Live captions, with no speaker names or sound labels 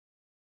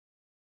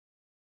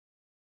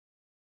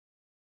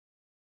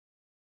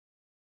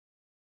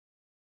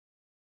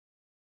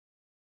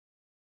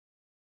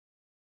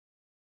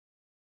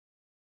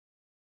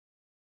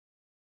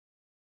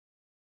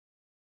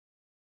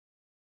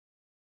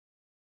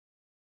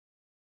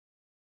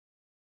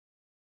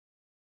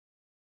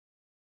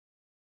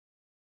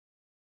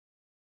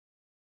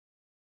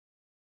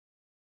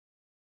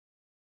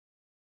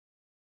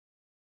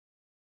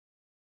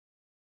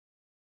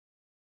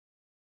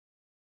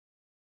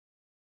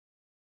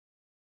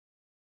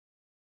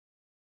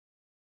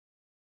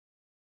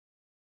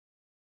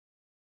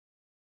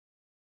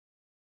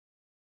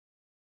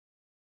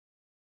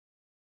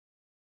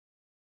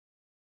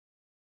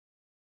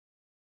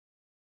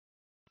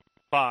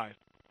5,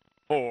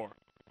 4,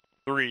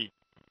 3,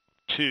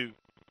 2,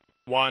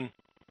 1,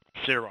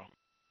 0.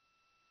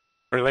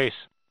 Release.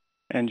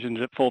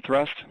 Engines at full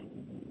thrust.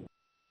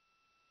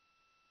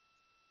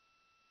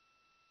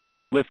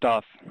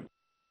 Liftoff.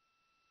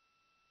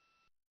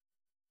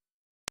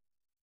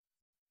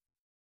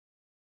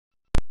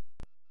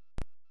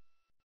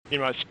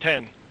 T-minus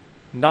 10,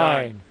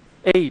 9,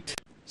 8,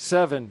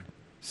 7,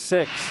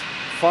 6,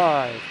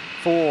 5,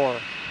 4,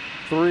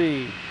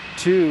 3,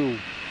 2,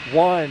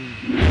 1.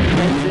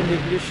 Engine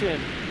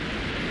ignition.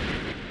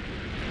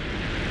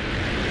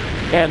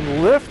 And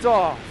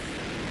liftoff.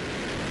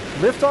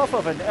 Liftoff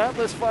of an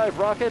Atlas V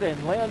rocket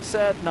and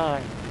Landsat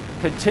 9,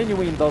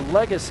 continuing the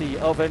legacy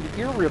of an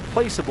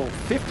irreplaceable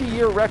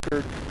 50-year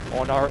record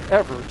on our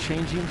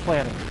ever-changing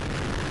planet.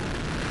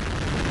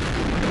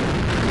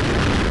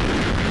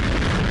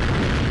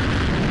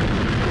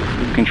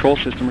 Control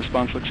system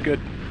response looks good.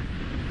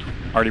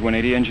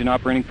 RD-180 engine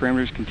operating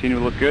parameters continue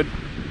to look good.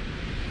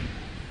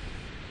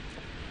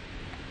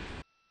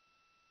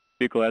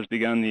 Vehicle has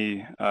begun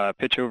the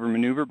pitch over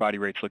maneuver. Body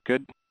rates look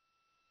good.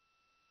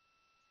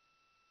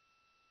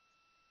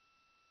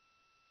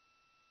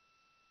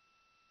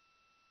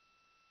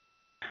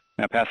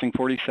 Now passing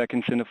 40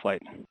 seconds into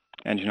flight.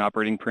 Engine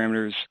operating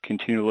parameters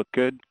continue to look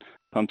good.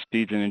 Pump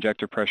speeds and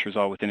injector pressures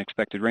all within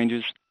expected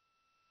ranges.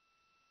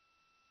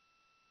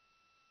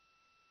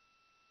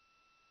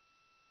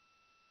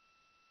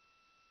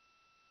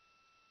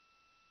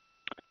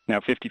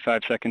 Now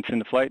 55 seconds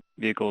into flight.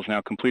 Vehicle is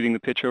now completing the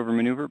pitch over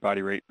maneuver.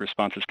 Body rate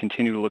responses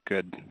continue to look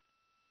good.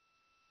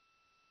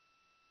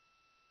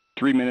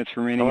 3 minutes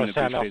remaining in the boost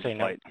phase of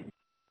flight.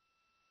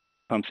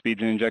 Pump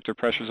speeds and injector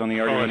pressures on the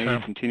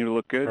RD-180 continue to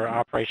look good. For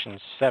Operation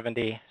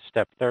 70,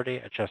 Step 30,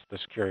 adjust the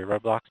security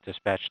roadblocks.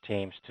 Dispatch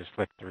teams to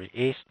Slick 3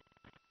 East.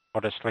 Or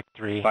to Slick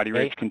 3 Body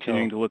rates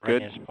continuing to look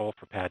good. Pull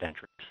for pad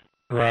entry.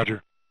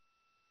 Roger.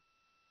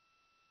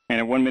 And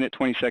at 1 minute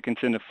 20 seconds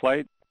into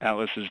flight,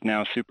 Atlas is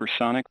now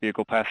supersonic.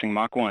 Vehicle passing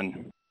Mach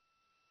 1.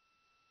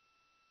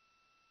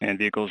 And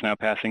vehicle is now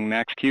passing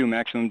max Q,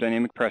 maximum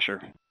dynamic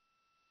pressure.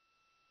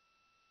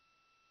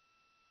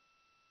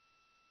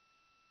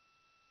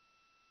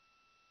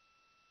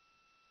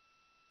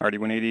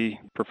 RD-180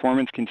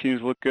 performance continues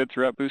to look good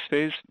throughout boost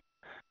phase.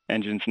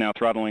 Engines now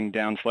throttling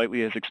down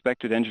slightly as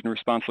expected. Engine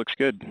response looks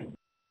good.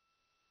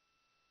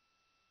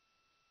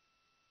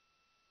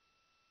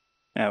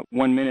 At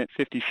 1 minute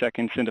 50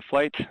 seconds into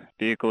flight,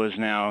 vehicle is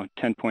now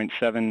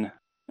 10.7,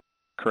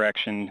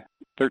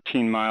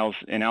 13 miles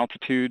in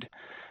altitude,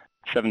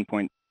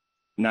 7.9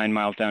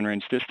 miles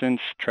downrange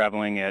distance,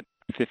 traveling at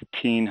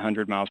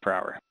 1,500 miles per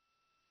hour.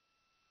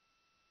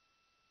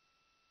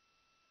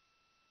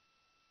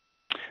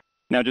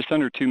 Now just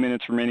under 2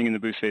 minutes remaining in the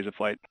boost phase of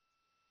flight.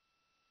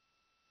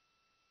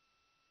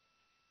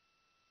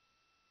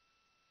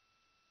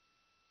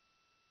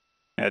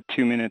 At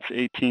 2 minutes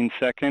 18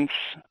 seconds,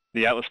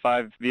 the Atlas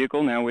V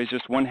vehicle now weighs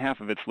just 1/2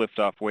 of its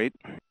liftoff weight.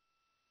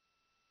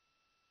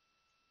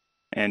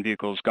 And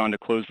vehicle has gone to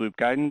closed loop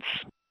guidance.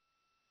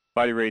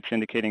 Body rates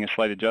indicating a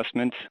slight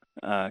adjustment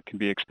can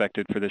be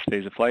expected for this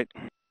phase of flight.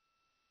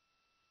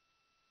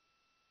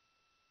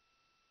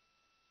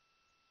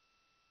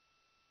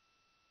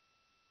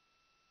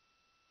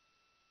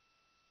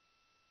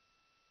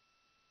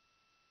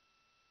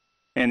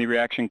 And the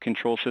reaction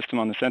control system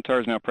on the Centaur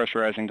is now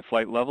pressurizing to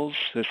flight levels.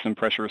 System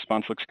pressure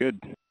response looks good.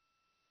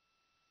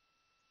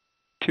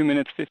 2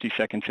 minutes 50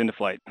 seconds into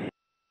flight.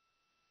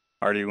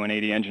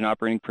 RD-180 engine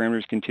operating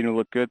parameters continue to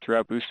look good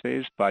throughout boost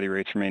phase. Body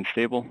rates remain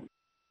stable.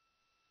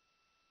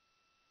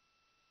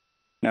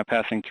 Now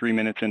passing 3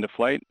 minutes into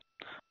flight.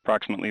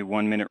 Approximately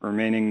 1 minute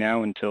remaining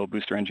now until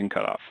booster engine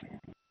cutoff.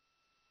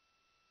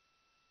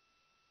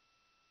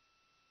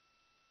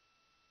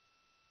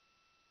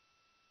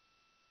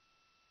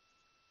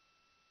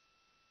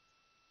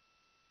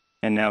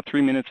 And now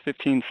 3 minutes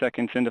 15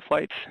 seconds into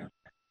flight.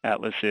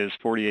 Atlas is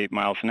 48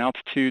 miles in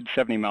altitude,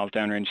 70 miles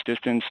downrange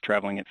distance,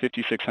 traveling at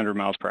 5,600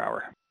 miles per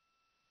hour.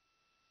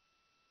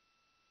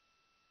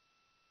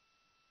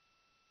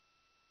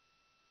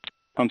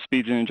 Pump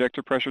speeds and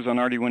injector pressures on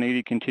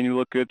RD-180 continue to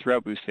look good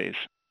throughout boost phase.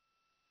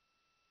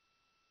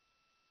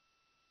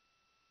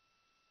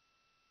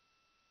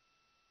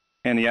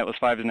 And the Atlas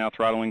V is now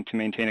throttling to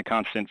maintain a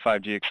constant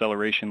 5G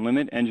acceleration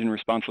limit. Engine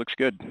response looks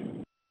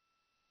good.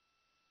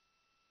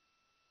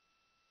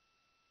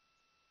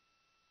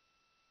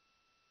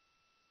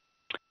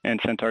 And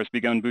Centaur's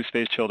begun boost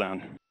phase chill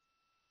down.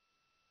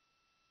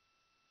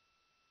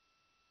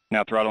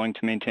 Now throttling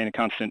to maintain a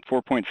constant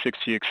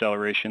 4.6G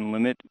acceleration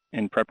limit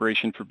in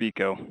preparation for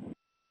BECO.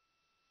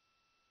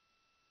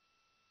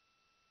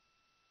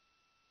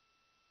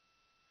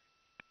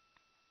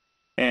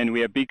 And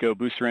we have BECO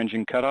booster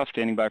engine cutoff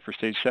standing by for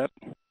stage set.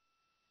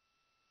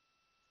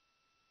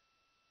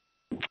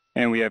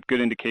 And we have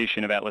good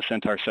indication of Atlas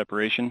Centaur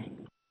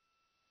separation.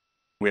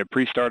 We have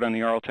pre-start on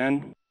the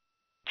RL-10,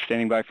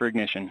 standing by for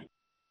ignition.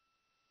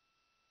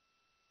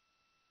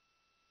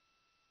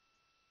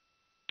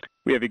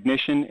 We have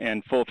ignition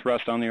and full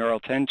thrust on the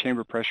RL-10.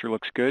 Chamber pressure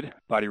looks good.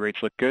 Body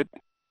rates look good.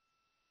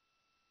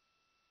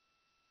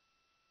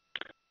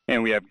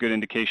 And we have good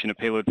indication of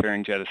payload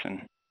fairing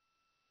jettison.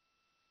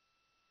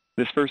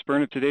 This first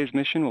burn of today's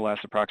mission will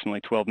last approximately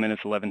 12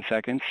 minutes, 11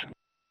 seconds.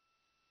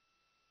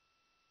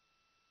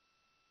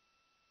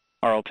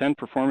 RL-10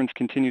 performance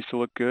continues to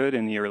look good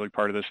in the early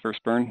part of this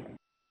first burn.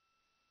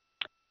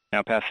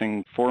 Now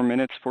passing 4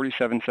 minutes,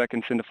 47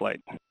 seconds into flight.